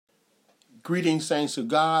Greetings, saints of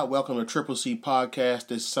God. Welcome to CCC Podcast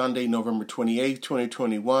this Sunday, November 28th,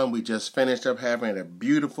 2021. We just finished up having a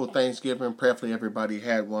beautiful Thanksgiving. Prayerfully, everybody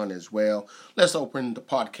had one as well. Let's open the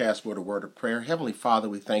podcast with a word of prayer. Heavenly Father,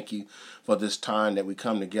 we thank you for this time that we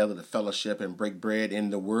come together to fellowship and break bread in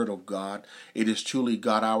the Word of God. It is truly,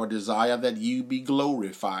 God, our desire that you be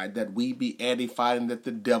glorified, that we be edified, and that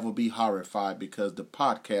the devil be horrified, because the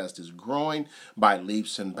podcast is growing by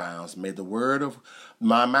leaps and bounds. May the word of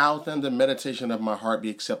my mouth and the meditation of my heart be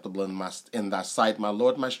acceptable in thy sight, my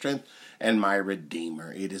Lord, my strength, and my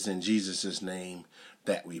Redeemer. It is in Jesus' name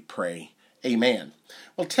that we pray. Amen.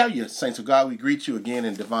 Well, tell you, saints of God, we greet you again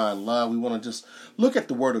in divine love. We want to just look at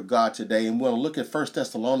the word of God today, and we want to look at 1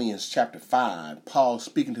 Thessalonians chapter 5. Paul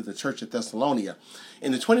speaking to the church at Thessalonia.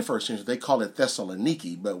 In the 21st century, they call it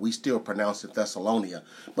Thessaloniki, but we still pronounce it Thessalonia.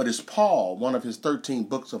 But it's Paul, one of his 13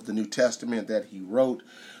 books of the New Testament that he wrote.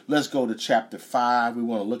 Let's go to chapter 5. We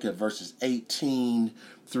want to look at verses 18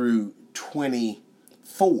 through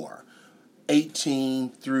 24. 18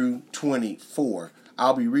 through 24.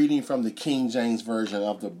 I'll be reading from the King James Version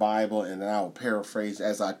of the Bible, and I'll paraphrase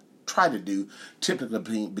as I try to do,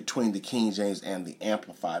 typically between the King James and the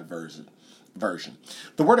Amplified version.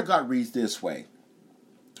 The Word of God reads this way,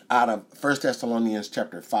 out of 1 Thessalonians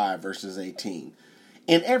chapter 5, verses 18.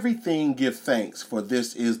 In everything give thanks, for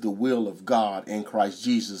this is the will of God in Christ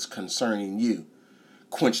Jesus concerning you.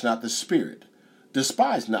 Quench not the spirit.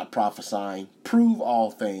 Despise not prophesying. Prove all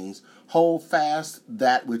things. Hold fast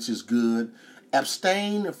that which is good.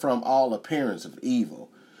 Abstain from all appearance of evil.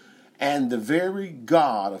 And the very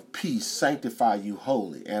God of peace sanctify you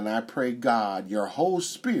wholly. And I pray God, your whole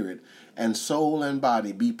spirit and soul and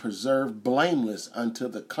body be preserved blameless until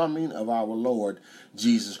the coming of our Lord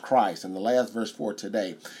Jesus Christ. And the last verse for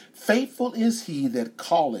today. Faithful is he that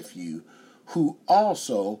calleth you, who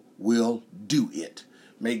also will do it.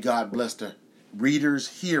 May God bless the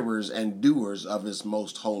readers, hearers, and doers of his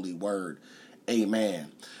most holy word.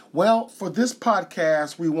 Amen. Well, for this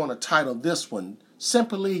podcast, we want to title this one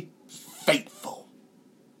simply Faithful.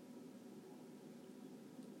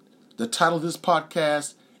 The title of this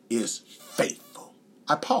podcast is Faithful.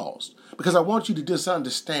 I paused because I want you to just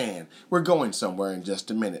understand we're going somewhere in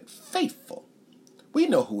just a minute. Faithful. We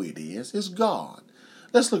know who it is. It's God.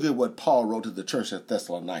 Let's look at what Paul wrote to the church at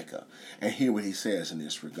Thessalonica and hear what he says in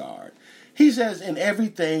this regard. He says, in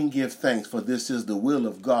everything give thanks, for this is the will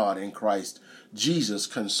of God in Christ Jesus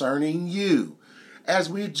concerning you. As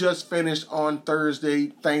we just finished on Thursday,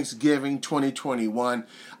 Thanksgiving 2021,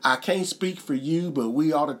 I can't speak for you, but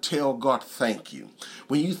we ought to tell God thank you.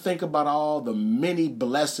 When you think about all the many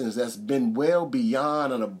blessings that's been well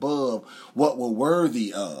beyond and above what we're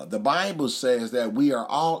worthy of, the Bible says that we are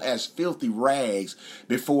all as filthy rags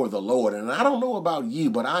before the Lord. And I don't know about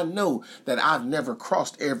you, but I know that I've never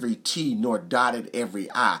crossed every T nor dotted every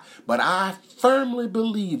I. But I firmly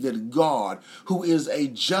believe that God, who is a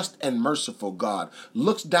just and merciful God,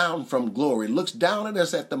 looks down from glory, looks down at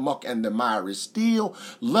us at the muck and the mire, still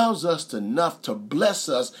loves us enough to bless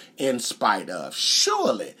us in spite of.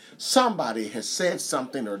 Surely somebody has said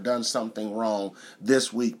something or done something wrong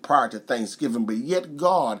this week prior to Thanksgiving, but yet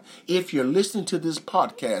God, if you're listening to this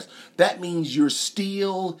podcast, that means you're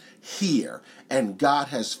still here, and God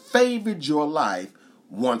has favored your life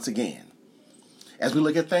once again. As we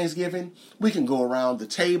look at Thanksgiving, we can go around the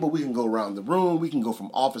table, we can go around the room, we can go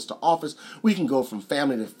from office to office, we can go from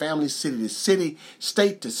family to family, city to city,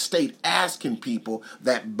 state to state, asking people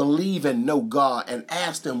that believe and know God and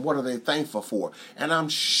ask them what are they thankful for. And I'm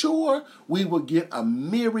sure we will get a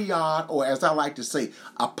myriad, or as I like to say,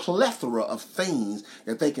 a plethora of things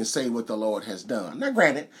that they can say what the Lord has done. Now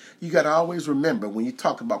granted, you got to always remember when you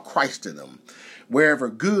talk about Christendom, wherever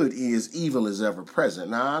good is, evil is ever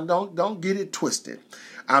present. Now, don't get it twisted.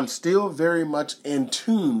 I'm still very much in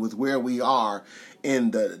tune with where we are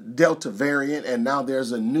in the Delta variant, and now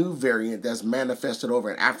there's a new variant that's manifested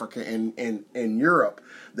over in Africa and in Europe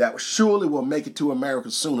that surely will make it to America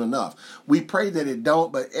soon enough. We pray that it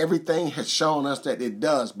don't, but everything has shown us that it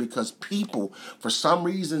does, because people, for some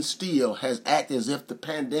reason, still has acted as if the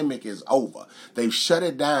pandemic is over. They've shut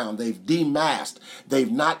it down. They've demasked.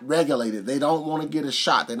 They've not regulated. They don't want to get a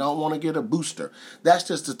shot. They don't want to get a booster. That's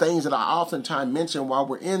just the things that I oftentimes mention while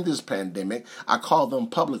we're in this pandemic. I call them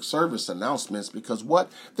public service announcements, because what?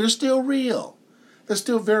 They're still real. They're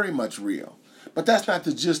still very much real. But that's not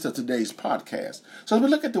the gist of today's podcast. So as we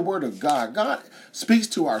look at the Word of God, God speaks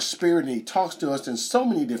to our spirit, and He talks to us in so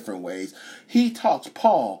many different ways.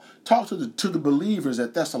 Paul talks to the believers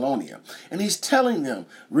at Thessalonia, and he's telling them,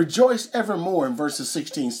 rejoice evermore in verses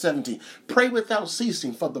 16, 17. Pray without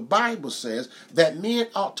ceasing, for the Bible says that men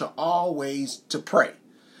ought to always to pray.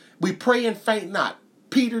 We pray and faint not.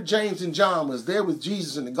 Peter, James, and John was there with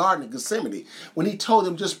Jesus in the Garden of Gethsemane when he told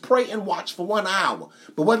them just pray and watch for 1 hour.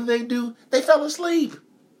 But what did they do? They fell asleep.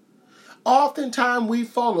 Oftentimes we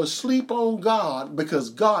fall asleep on God because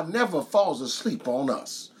God never falls asleep on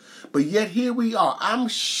us. But yet here we are. I'm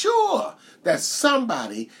sure that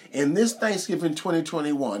somebody in this Thanksgiving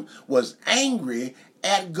 2021 was angry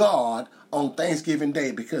at God on Thanksgiving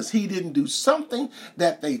Day because he didn't do something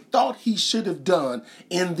that they thought he should have done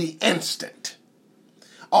in the instant.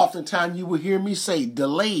 Oftentimes you will hear me say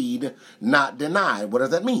delayed, not denied. What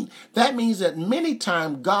does that mean? That means that many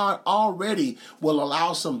times God already will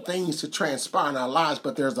allow some things to transpire in our lives,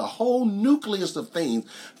 but there's a whole nucleus of things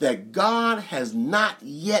that God has not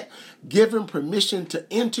yet given permission to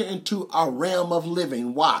enter into our realm of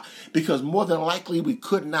living. Why? Because more than likely we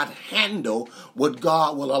could not handle what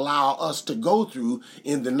God will allow us to go through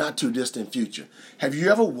in the not too distant future. Have you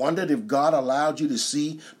ever wondered if God allowed you to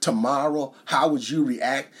see tomorrow, how would you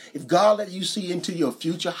react? If God let you see into your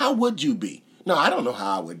future, how would you be? No, I don't know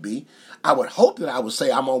how I would be. I would hope that I would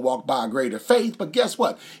say I'm going to walk by a greater faith, but guess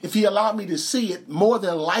what? If he allowed me to see it, more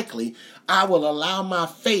than likely, I will allow my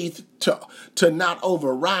faith to not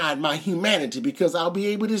override my humanity because I'll be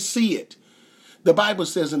able to see it. The Bible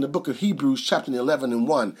says in the book of Hebrews, chapter 11 and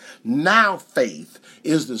 1, now faith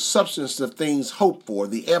is the substance of things hoped for,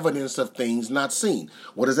 the evidence of things not seen.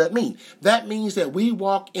 What does that mean? That means that we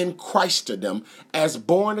walk in Christendom as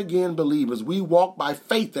born-again believers. We walk by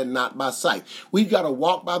faith and not by sight. We've got to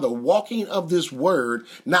walk by the walking of this word,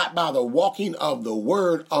 not by the walking of the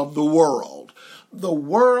word of the world. The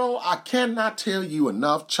world, I cannot tell you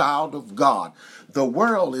enough, child of God. The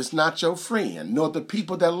world is not your friend, nor the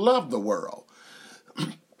people that love the world.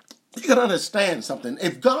 You can understand something.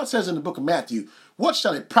 If God says in the book of Matthew, what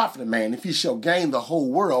shall it profit a man if he shall gain the whole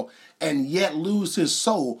world and yet lose his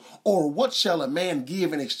soul? Or what shall a man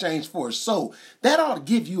give in exchange for his soul? That ought to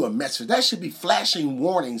give you a message. That should be flashing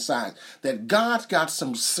warning signs that God's got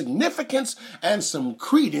some significance and some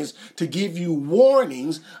credence to give you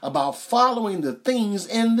warnings about following the things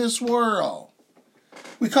in this world.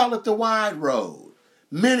 We call it the wide road.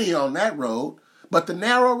 Many on that road. But the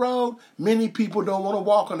narrow road, many people don't want to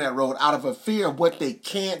walk on that road out of a fear of what they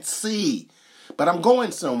can't see. But I'm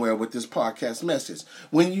going somewhere with this podcast message.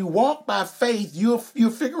 When you walk by faith, you'll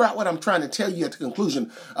figure out what I'm trying to tell you at the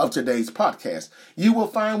conclusion of today's podcast. You will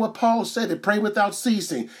find what Paul said, to pray without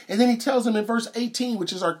ceasing. And then he tells them in verse 18,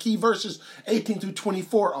 which is our key verses, 18 through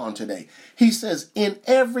 24 on today. He says, in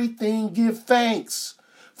everything give thanks.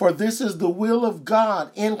 For this is the will of God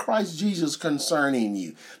in Christ Jesus concerning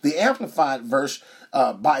you. The Amplified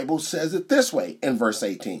Bible says it this way in verse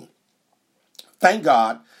 18. Thank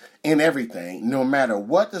God in everything, no matter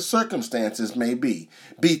what the circumstances may be.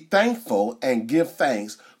 Be thankful and give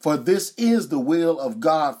thanks, for this is the will of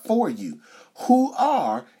God for you, who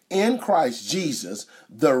are in Christ Jesus,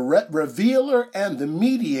 the revealer and the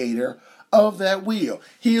mediator of that will.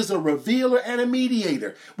 He is a revealer and a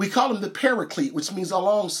mediator. We call him the paraclete, which means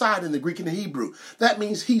alongside in the Greek and the Hebrew. That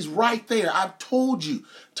means he's right there. I've told you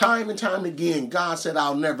time and time again, God said,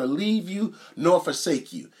 I'll never leave you nor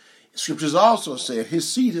forsake you. Scriptures also said his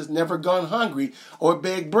seed has never gone hungry or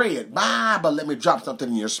begged bread. But let me drop something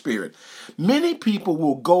in your spirit. Many people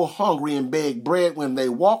will go hungry and beg bread when they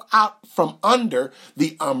walk out from under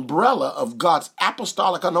the umbrella of God's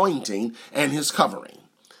apostolic anointing and his covering.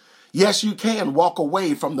 Yes, you can walk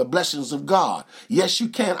away from the blessings of God. Yes, you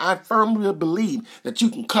can. I firmly believe that you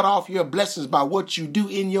can cut off your blessings by what you do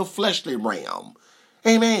in your fleshly realm.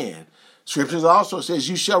 Amen. Scriptures also says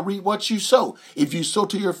you shall reap what you sow. If you sow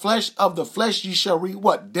to your flesh, of the flesh you shall reap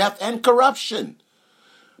what? Death and corruption.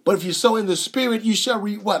 But if you sow in the spirit, you shall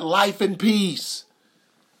reap what? Life and peace.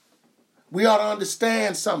 We ought to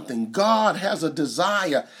understand something. God has a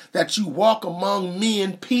desire that you walk among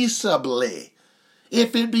men peaceably,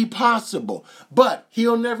 if it be possible. But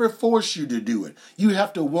he'll never force you to do it. You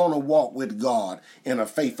have to want to walk with God in a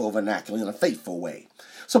faithful vernacular, in a faithful way.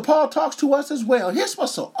 So Paul talks to us as well. Here's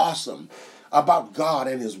what's so awesome about God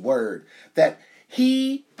and his word, that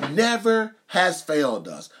he never has failed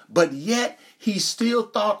us, but yet he still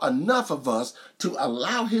thought enough of us to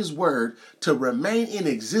allow his word to remain in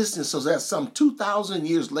existence so that some 2,000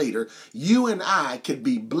 years later, you and I could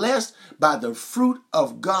be blessed by the fruit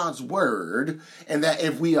of God's word. And that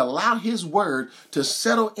if we allow his word to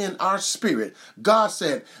settle in our spirit, God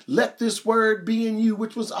said, let this word be in you,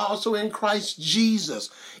 which was also in Christ Jesus.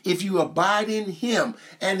 If you abide in him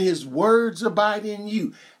and his words abide in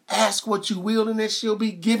you, ask what you will and it shall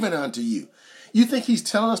be given unto you. You think he's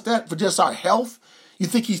telling us that for just our health? You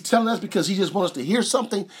think he's telling us because he just wants us to hear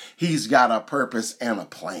something? He's got a purpose and a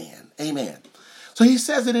plan. Amen. So So he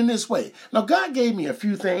says it in this way. Now, God gave me a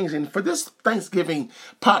few things, and for this Thanksgiving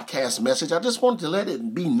podcast message, I just wanted to let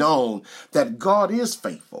it be known that God is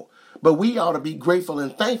faithful. But we ought to be grateful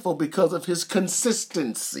and thankful because of his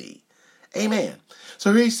consistency. Amen.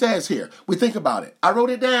 So he says here, we think about it. I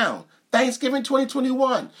wrote it down. Thanksgiving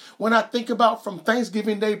 2021. When I think about from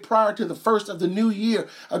Thanksgiving Day prior to the first of the new year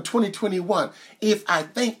of 2021, if I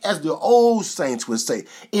think, as the old saints would say,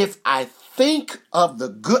 if I think of the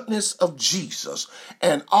goodness of Jesus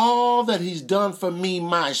and all that he's done for me,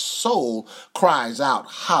 my soul cries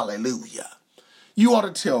out, hallelujah. You ought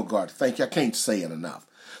to tell God, thank you. I can't say it enough.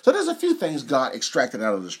 So there's a few things God extracted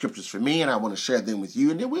out of the scriptures for me, and I want to share them with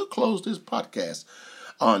you, and then we'll close this podcast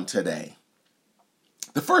on today.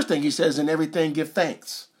 The first thing he says, in everything, give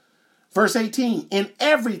thanks. Verse 18, in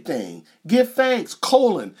everything, give thanks,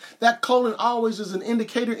 colon. That colon always is an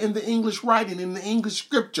indicator in the English writing, in the English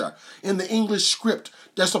scripture, in the English script.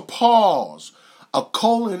 There's a pause. A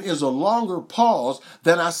colon is a longer pause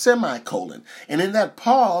than a semicolon. And in that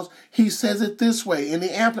pause, he says it this way in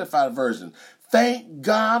the Amplified Version. Thank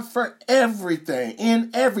God for everything, in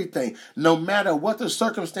everything, no matter what the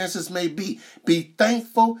circumstances may be. Be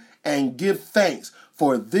thankful and give thanks.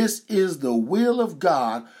 For this is the will of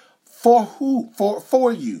God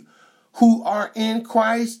for you who are in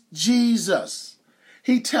Christ Jesus.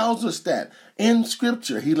 He tells us that in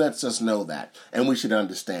Scripture. He lets us know that, and we should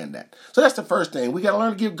understand that. So that's the first thing. We got to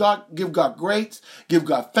learn to give God grace, give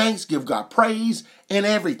God thanks, give God praise in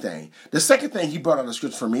everything. The second thing he brought out of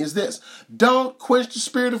Scripture for me is this: don't quench the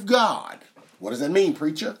Spirit of God. What does that mean,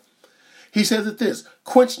 preacher? He says it this: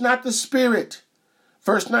 quench not the Spirit.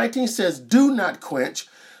 Verse 19 says, do not quench,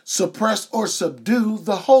 suppress, or subdue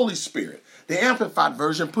the Holy Spirit. The Amplified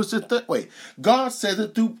Version puts it that way. God says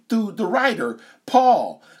it through the writer,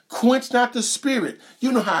 Paul. Quench not the Spirit.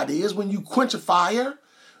 You know how it is when you quench a fire.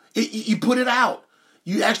 You put it out.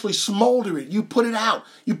 You actually smolder it. You put it out.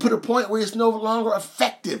 You put a point where it's no longer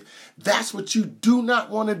effective. That's what you do not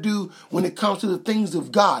want to do when it comes to the things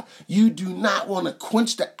of God. You do not want to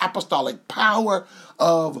quench the apostolic power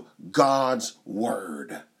of God's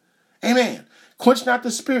word. Amen. Quench not the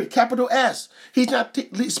Spirit, capital S. He's not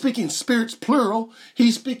speaking spirits, plural.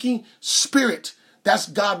 He's speaking spirit. That's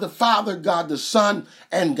God the Father, God the Son,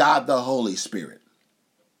 and God the Holy Spirit.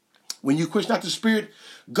 When you quench not the Spirit,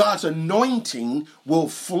 God's anointing will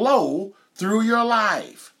flow through your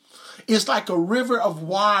life. It's like a river of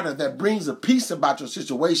water that brings a peace about your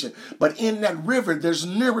situation. But in that river, there's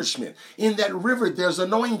nourishment. In that river, there's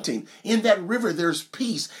anointing. In that river, there's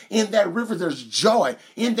peace. In that river, there's joy.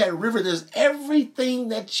 In that river, there's everything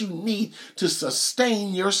that you need to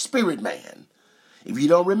sustain your spirit, man. If you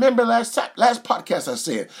don't remember last podcast, I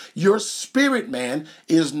said, your spirit man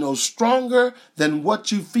is no stronger than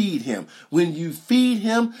what you feed him. When you feed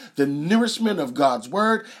him the nourishment of God's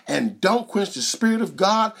word and don't quench the Spirit of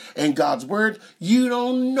God and God's word, you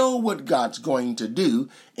don't know what God's going to do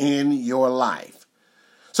in your life.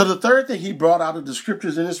 So the third thing he brought out of the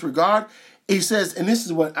scriptures in this regard, he says, and this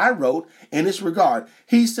is what I wrote in this regard.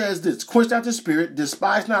 He says this: quench not the Spirit,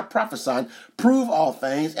 despise not prophesying, prove all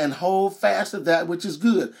things, and hold fast to that which is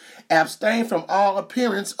good. Abstain from all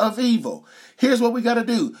appearance of evil. Here's what we got to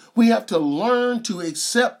do. We have to learn to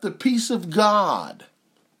accept the peace of God.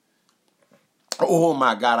 Oh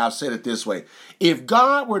my God, I've said it this way. If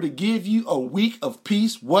God were to give you a week of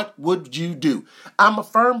peace, what would you do? I'm a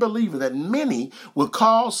firm believer that many would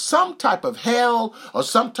cause some type of hell or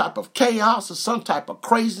some type of chaos or some type of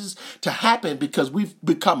craziness to happen because we've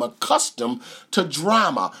become accustomed to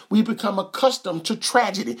drama. We become accustomed to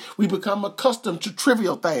tragedy. We become accustomed to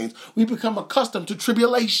trivial things. We become accustomed to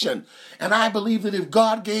tribulation. And I believe that if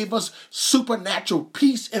God gave us supernatural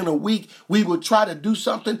peace in a week, we would try to do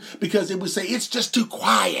something because it would say it's just too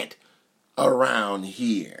quiet around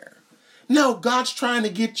here. No, God's trying to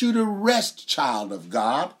get you to rest, child of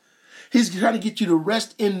God. He's trying to get you to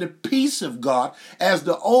rest in the peace of God. As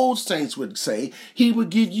the old saints would say, he would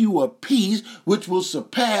give you a peace which will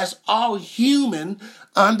surpass all human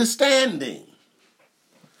understanding.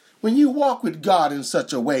 When you walk with God in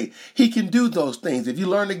such a way, he can do those things. If you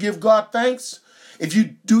learn to give God thanks, if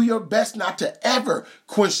you do your best not to ever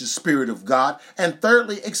quench the Spirit of God, and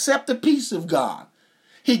thirdly, accept the peace of God.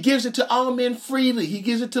 He gives it to all men freely. He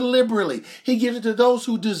gives it to liberally. He gives it to those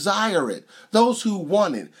who desire it, those who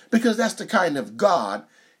want it, because that's the kind of God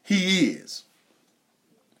he is.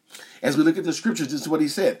 As we look at the scriptures, this is what he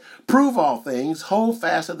said. Prove all things, hold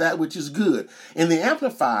fast to that which is good. In the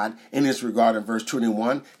Amplified, in this regard, in verse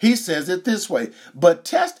 21, he says it this way: but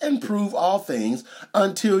test and prove all things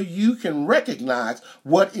until you can recognize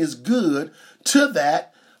what is good. To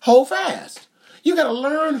that, hold fast. You got to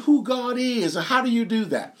learn who God is. And how do you do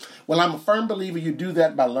that? Well, I'm a firm believer you do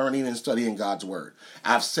that by learning and studying God's word.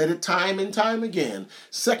 I've said it time and time again.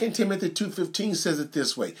 2 Timothy 2:15 says it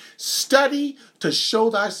this way. Study to show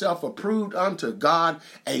thyself approved unto God,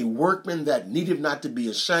 a workman that needeth not to be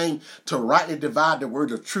ashamed, to rightly divide the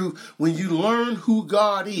word of truth. When you learn who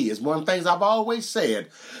God is, one of the things I've always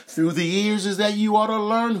said through the years is that you ought to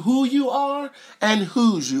learn who you are and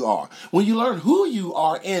whose you are. When you learn who you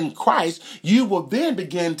are in Christ, you will then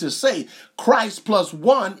begin to say, Christ plus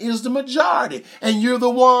one is the majority, and you're the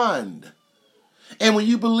one. And when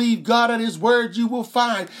you believe God and his word, you will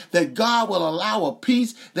find that God will allow a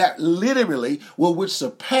peace that literally which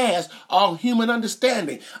surpass all human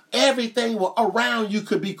understanding. Everything around you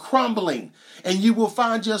could be crumbling, and you will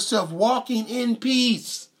find yourself walking in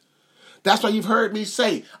peace. That's why you've heard me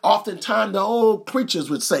say, oftentimes the old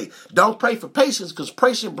preachers would say, don't pray for patience because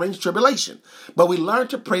patience brings tribulation. But we learn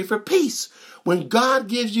to pray for peace. When God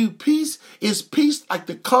gives you peace, it's peace like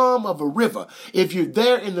the calm of a river. If you're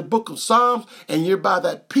there in the book of Psalms and you're by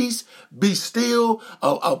that peace, be still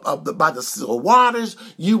by the still waters,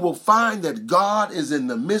 you will find that God is in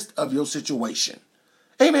the midst of your situation.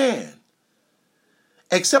 Amen.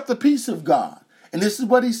 Accept the peace of God. And this is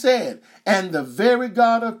what he said. And the very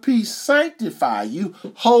God of peace sanctify you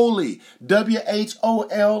wholly. W-H-O-L-L-Y.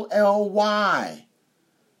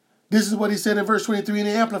 This is what he said in verse 23 in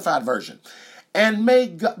the Amplified Version. And may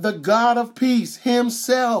the God of peace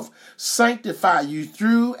himself sanctify you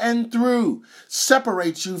through and through,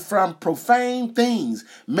 separate you from profane things,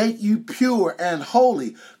 make you pure and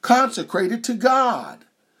holy, consecrated to God.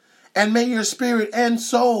 And may your spirit and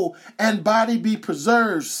soul and body be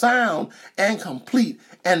preserved, sound and complete,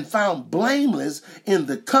 and found blameless in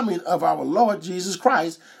the coming of our Lord Jesus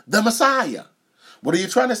Christ, the Messiah. What are you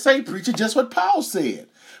trying to say, preacher? Just what Paul said.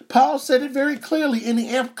 Paul said it very clearly in the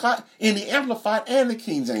Amplified and the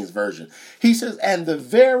King James Version. He says, and the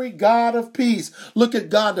very God of peace, look at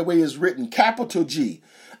God the way it's written, capital G,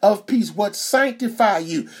 of peace, what sanctify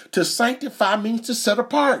you. To sanctify means to set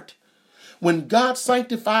apart. When God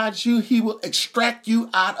sanctifies you, he will extract you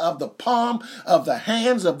out of the palm of the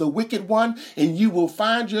hands of the wicked one, and you will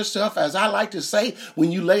find yourself, as I like to say,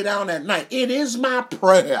 when you lay down at night. It is my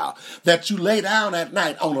prayer that you lay down at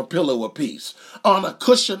night on a pillow of peace, on a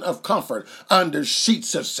cushion of comfort, under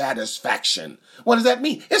sheets of satisfaction. What does that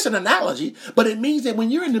mean? It's an analogy, but it means that when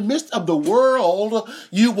you're in the midst of the world,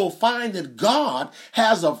 you will find that God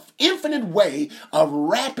has an infinite way of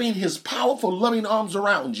wrapping his powerful, loving arms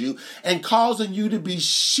around you and causing you to be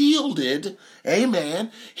shielded.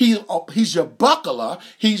 Amen. He's your buckler.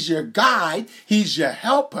 He's your guide. He's your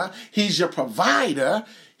helper. He's your provider.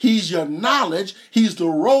 He's your knowledge. He's the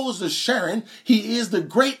rose of Sharon. He is the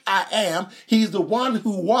great I am. He's the one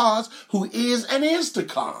who was, who is, and is to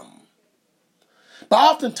come. But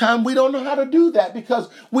oftentimes we don't know how to do that because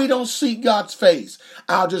we don't see God's face.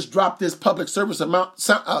 I'll just drop this public service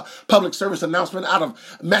announcement out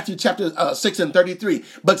of Matthew chapter 6 and 33.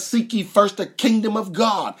 But seek ye first the kingdom of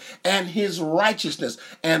God and his righteousness,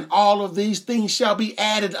 and all of these things shall be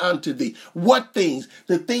added unto thee. What things?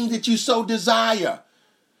 The things that you so desire.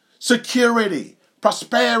 Security,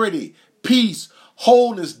 prosperity, peace,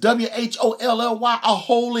 wholeness, W-H-O-L-L-Y, a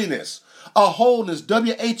holiness. A wholeness,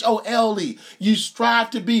 W-H-O-L-E. You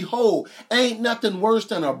strive to be whole. Ain't nothing worse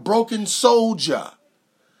than a broken soldier.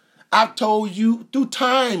 I've told you through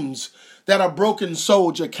times that a broken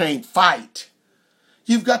soldier can't fight.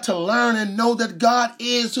 You've got to learn and know that God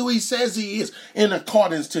is who he says he is in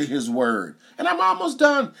accordance to his word. And I'm almost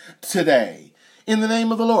done today. In the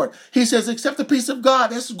name of the Lord. He says, accept the peace of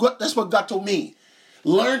God. That's what God told me.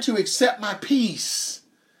 Learn to accept my peace.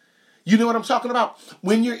 You know what I'm talking about?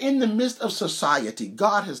 When you're in the midst of society,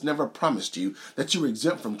 God has never promised you that you're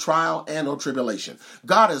exempt from trial and or tribulation.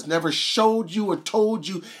 God has never showed you or told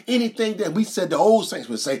you anything that we said the old saints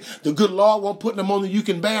would say, the good Lord won't put them on that you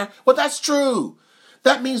can bear. Well, that's true.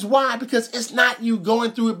 That means why? Because it's not you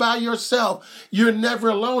going through it by yourself. You're never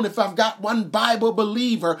alone. If I've got one Bible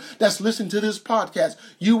believer that's listening to this podcast,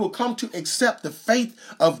 you will come to accept the faith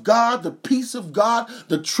of God, the peace of God,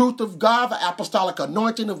 the truth of God, the apostolic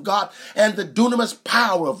anointing of God, and the dunamis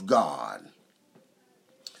power of God.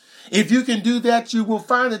 If you can do that, you will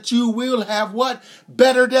find that you will have what?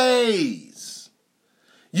 Better days.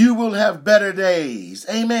 You will have better days.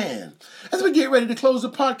 Amen. As we get ready to close the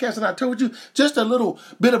podcast, and I told you just a little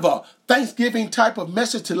bit of a Thanksgiving type of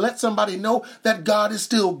message to let somebody know that God is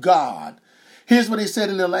still God. Here's what he said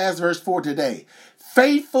in the last verse for today.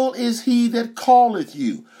 Faithful is he that calleth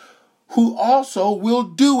you, who also will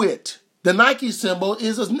do it. The Nike symbol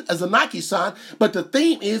is a Nike sign, but the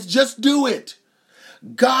theme is just do it.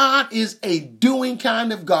 God is a doing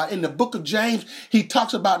kind of God. In the book of James, he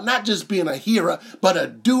talks about not just being a hearer, but a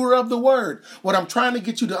doer of the word. What I'm trying to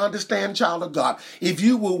get you to understand, child of God, if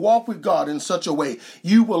you will walk with God in such a way,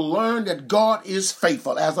 you will learn that God is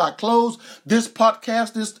faithful. As I close this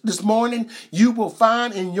podcast this morning, you will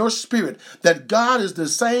find in your spirit that God is the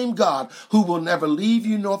same God who will never leave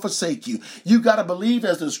you nor forsake you. You got to believe,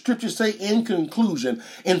 as the scriptures say in conclusion,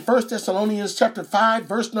 in 1 Thessalonians chapter 5,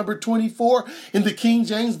 verse number 24, in the King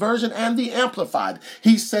James Version and the Amplified,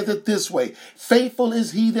 he said it this way: faithful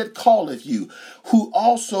is he that calleth you, who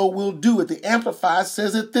also will do it. The Amplified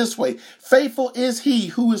says it this way: faithful is he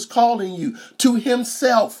who is calling you to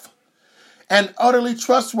himself, and utterly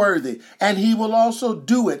trustworthy, and he will also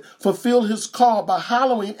do it, fulfill his call by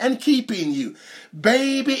hallowing and keeping you.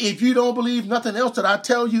 Baby, if you don't believe nothing else that I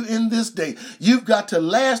tell you in this day, you've got to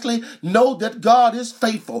lastly know that God is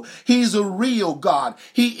faithful. He's a real God.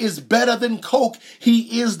 He is better than Coke.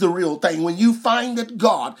 He is the real thing. When you find that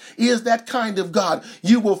God is that kind of God,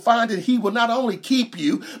 you will find that he will not only keep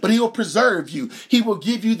you, but he will preserve you. He will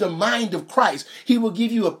give you the mind of Christ. He will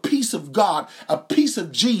give you a peace of God, a peace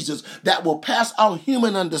of Jesus that will pass our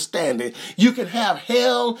human understanding. You can have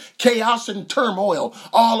hell, chaos, and turmoil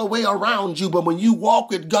all the way around you, but when you walk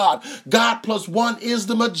with God, God plus one is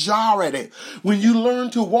the majority. When you learn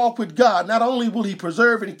to walk with God, not only will he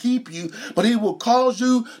preserve and keep you, but he will cause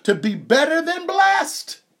you to be better than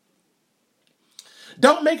blessed.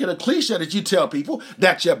 Don't make it a cliche that you tell people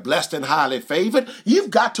that you're blessed and highly favored. You've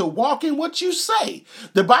got to walk in what you say.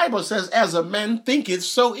 The Bible says, as a man thinketh,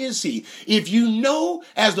 so is he. If you know,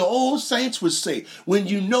 as the old saints would say, when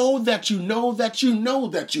you know that you know that you know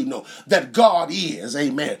that you know that God is,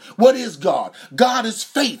 amen. What is God? God is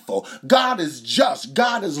faithful. God is just.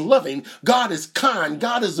 God is loving. God is kind.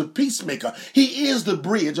 God is a peacemaker. He is the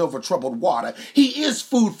bridge over troubled water. He is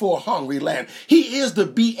food for a hungry land. He is the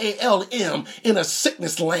BALM in a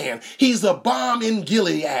sickness land. He's the balm in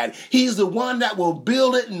Gilead. He's the one that will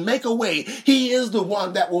build it and make a way. He is the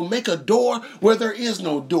one that will make a door where there is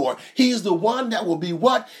no door. He's the one that will be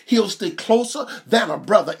what? He'll stay closer than a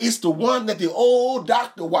brother. It's the one that the old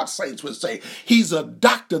Dr. Watt saints would say. He's a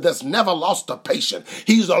doctor that's never lost a patient.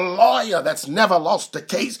 He's a lawyer that's never lost a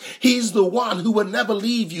case. He's the one who will never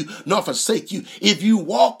leave you nor forsake you. If you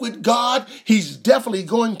walk with God, he's definitely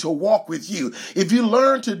going to walk with you. If you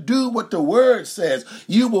learn to do what the word says,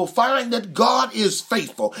 you will find that God is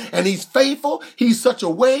faithful, and he's faithful. He's such a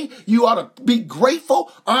way you ought to be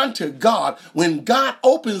grateful unto God. When God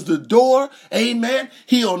opens the door, amen,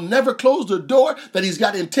 he'll never close the door that he's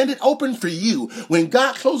got intended open for you. When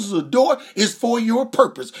God closes a door, it's for your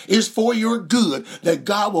purpose. It's for your good that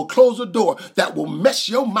God will close a door that will mess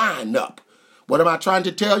your mind up. What am I trying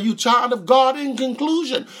to tell you, child of God, in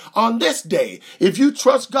conclusion? On this day, if you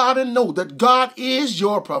trust God and know that God is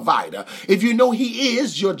your provider, if you know he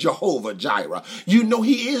is your Jehovah Jireh, you know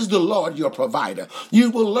he is the Lord your provider,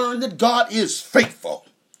 you will learn that God is faithful.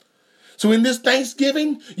 So in this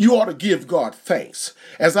Thanksgiving, you ought to give God thanks.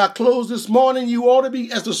 As I close this morning, you ought to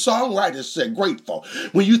be, as the songwriter said, grateful.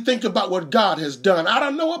 When you think about what God has done, I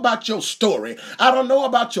don't know about your story. I don't know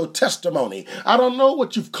about your testimony. I don't know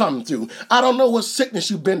what you've come through. I don't know what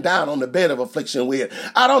sickness you've been down on the bed of affliction with.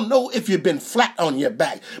 I don't know if you've been flat on your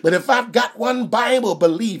back. But if I've got one Bible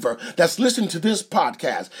believer that's listening to this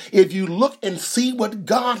podcast, if you look and see what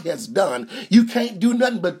God has done, you can't do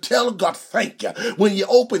nothing but tell God thank you. When you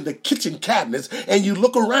open the kitchen cabinets and you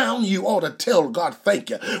look around, you ought to tell God thank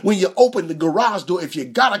you. When you open the garage door, if you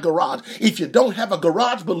got a garage, if you don't have a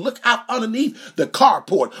garage, but look out underneath the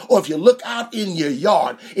carport, or if you look out in your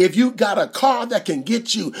yard, if you got a car that can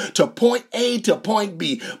get you to point A to point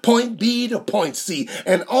B to point C,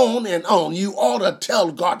 and on, you ought to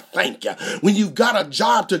tell God thank you. When you've got a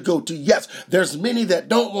job to go to, yes, there's many that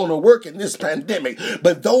don't want to work in this pandemic,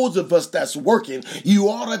 but those of us that's working, you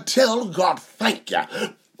ought to tell God thank you.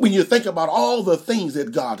 When you think about all the things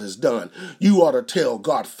that God has done, you ought to tell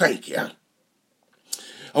God thank you.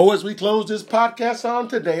 Oh, as we close this podcast on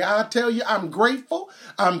today, I tell you, I'm grateful,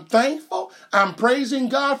 I'm thankful, I'm praising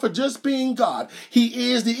God for just being God.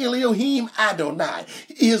 He is the Elohim Adonai.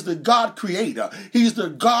 He is the God creator. He's the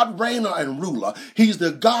God reigner and ruler. He's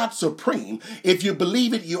the God supreme. If you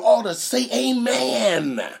believe it, you ought to say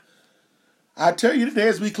amen. I tell you today,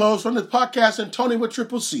 as we close from the podcast, and Tony with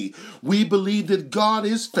Triple C, we believe that God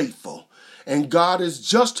is faithful. And God is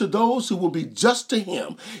just to those who will be just to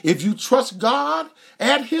him. If you trust God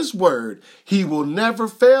at his word, he will never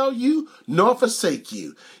fail you nor forsake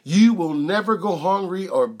you. You will never go hungry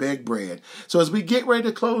or beg bread. So as we get ready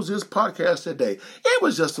to close this podcast today, it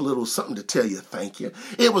was just a little something to tell you thank you.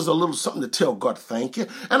 It was a little something to tell God thank you.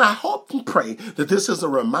 And I hope and pray that this is a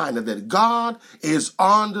reminder that God is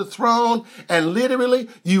on the throne, and literally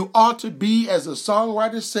you ought to be, as the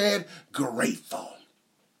songwriter said, grateful.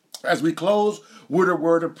 As we close with a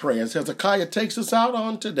word of prayer, as Hezekiah takes us out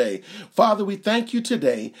on today, Father, we thank you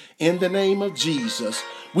today in the name of Jesus.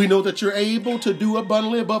 We know that you're able to do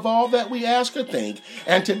abundantly above all that we ask or think.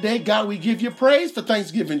 And today, God, we give you praise for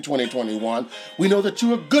Thanksgiving 2021. We know that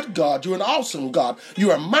you're a good God. You're an awesome God.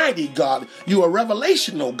 You're a mighty God. You're a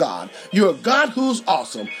revelational God. You're a God who's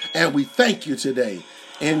awesome. And we thank you today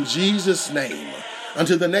in Jesus' name.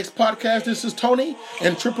 Until the next podcast, this is Tony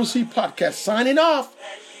and CCC Podcast signing off.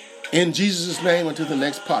 In Jesus' name, until the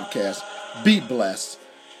next podcast, be blessed.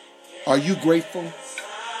 Are you grateful?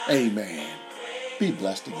 Amen. Be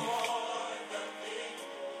blessed again.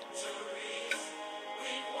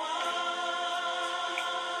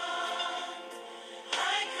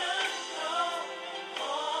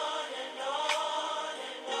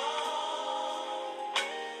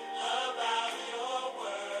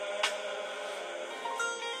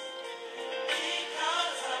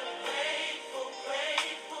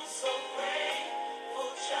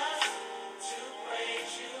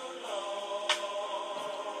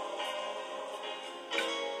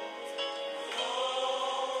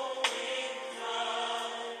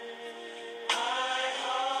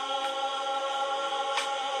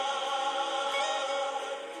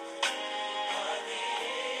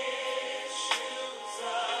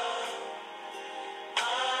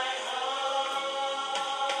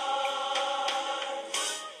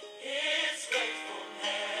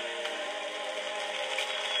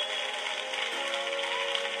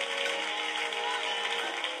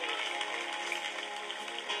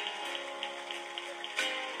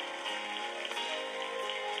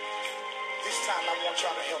 This time I want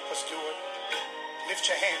y'all to help us do it. Lift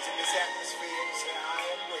your hands in this atmosphere and say, I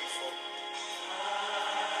am grateful.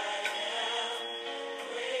 I am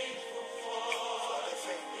grateful for the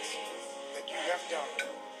things that you have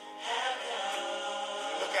done.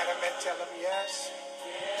 Look at them and tell them yes.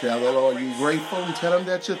 Tell the Lord you're grateful and tell him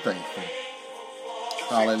that you're thankful.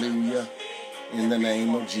 Hallelujah. In the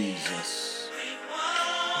name of Jesus.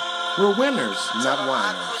 We're winners, not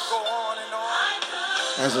whiners.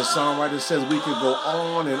 As the songwriter says, we could go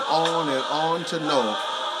on and on and on to know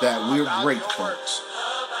that we're grateful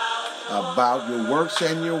about your works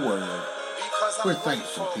and your word. We're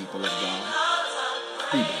thankful, people of God.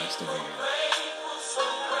 Be blessed again.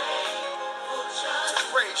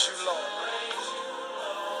 Praise you, Lord.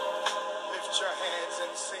 Lift your hands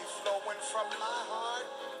and say, flowing from my heart.